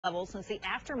Level since the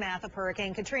aftermath of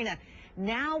Hurricane Katrina.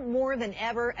 Now more than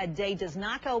ever, a day does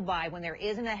not go by when there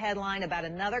isn't a headline about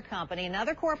another company,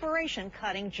 another corporation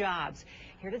cutting jobs.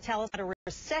 Here to tell us how to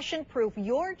recession-proof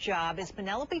your job is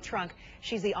Penelope Trunk.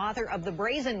 She's the author of The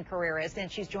Brazen Careerist,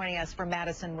 and she's joining us from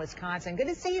Madison, Wisconsin. Good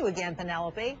to see you again,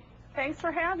 Penelope. Thanks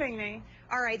for having me.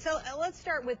 All right, so let's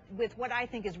start with what I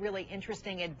think is really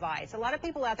interesting advice. A lot of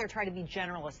people out there try to be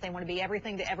generalists. They want to be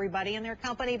everything to everybody in their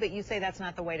company, but you say that's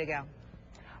not the way to go.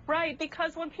 Right,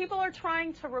 because when people are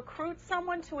trying to recruit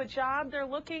someone to a job, they're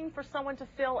looking for someone to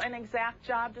fill an exact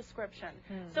job description.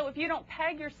 So if you don't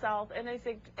peg yourself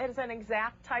as an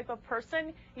exact type of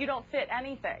person, you don't fit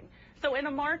anything. So in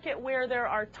a market where there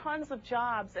are tons of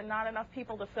jobs and not enough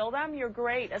people to fill them, you're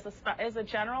great as a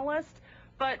generalist.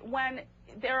 But when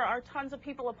there are tons of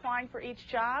people applying for each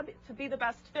job, to be the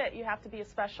best fit, you have to be a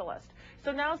specialist.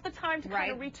 So now's the time to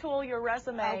kind of retool your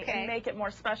resume and make it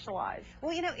more specialized.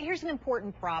 Well, you know, here's an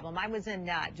important problem. I was in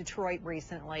Detroit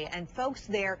recently, and folks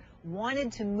there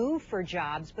wanted to move for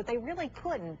jobs, but they really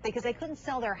couldn't because they couldn't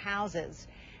sell their houses.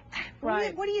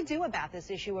 What do you do about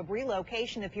this issue of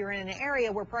relocation if you're in an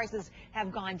area where prices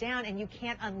have gone down and you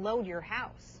can't unload your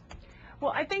house?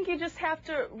 Well, I think you just have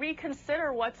to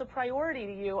reconsider what's a priority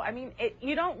to you. I mean,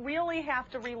 you don't really have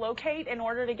to relocate in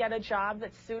order to get a job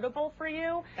that's suitable for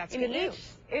you. That's good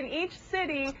news. In each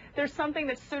city, there's something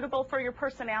that's suitable for your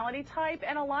personality type,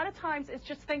 and a lot of times it's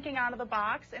just thinking out of the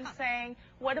box and saying,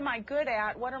 what am I good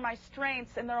at? What are my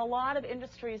strengths? And there are a lot of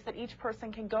industries that each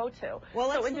person can go to. Well,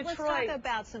 let's talk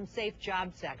about some safe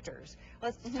job sectors.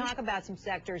 Let's talk about some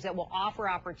sectors that will offer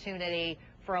opportunity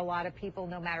for a lot of people,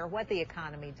 no matter what the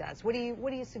economy does. What do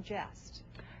you suggest?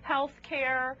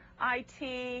 Healthcare,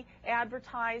 IT,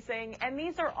 advertising, and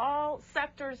these are all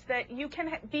sectors that you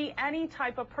can be any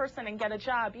type of person and get a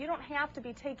job. You don't have to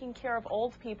be taking care of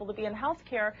old people to be in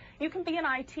healthcare. You can be an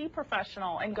IT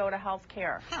professional and go to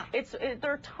healthcare.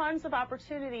 There are tons of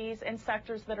opportunities in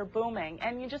sectors that are booming,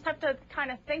 and you just have to kind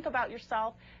of think about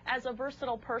yourself as a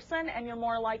versatile person, and you're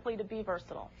more likely to be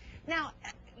versatile. Now,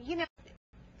 you know,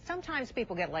 sometimes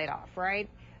people get laid off, right?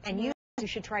 And you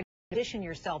should try to position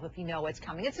yourself if you know it's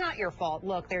coming. It's not your fault.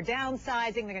 Look, they're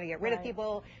downsizing. They're going to get rid of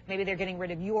people. Maybe they're getting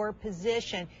rid of your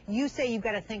position. You say you've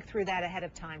got to think through that ahead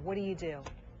of time. What do you do?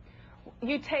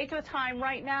 You take the time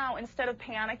right now, instead of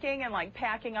panicking and like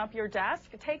packing up your desk,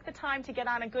 take the time to get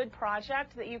on a good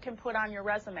project that you can put on your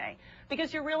resume,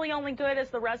 because you're really only good as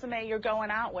the resume you're going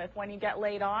out with when you get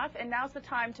laid off. And now's the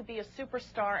time to be a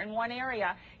superstar in one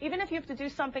area. Even if you have to do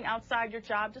something outside your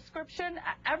job description,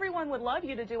 everyone would love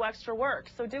you to do extra work.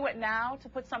 So do it now to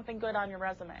put something good on your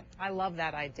resume. I love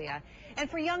that idea. And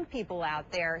for young people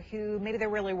out there who maybe they're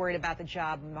really worried about the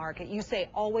job market, you say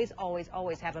always, always,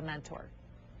 always have a mentor.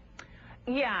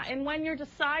 Yeah, and when you're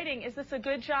deciding, is this a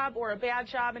good job or a bad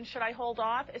job and should I hold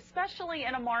off, especially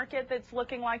in a market that's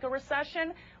looking like a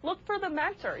recession, look for the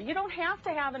mentor. You don't have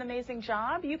to have an amazing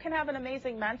job. You can have an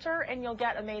amazing mentor and you'll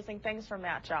get amazing things from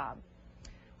that job.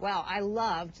 Well, I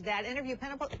loved that interview.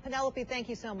 Penelope, thank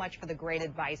you so much for the great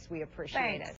advice. We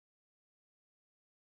appreciate it.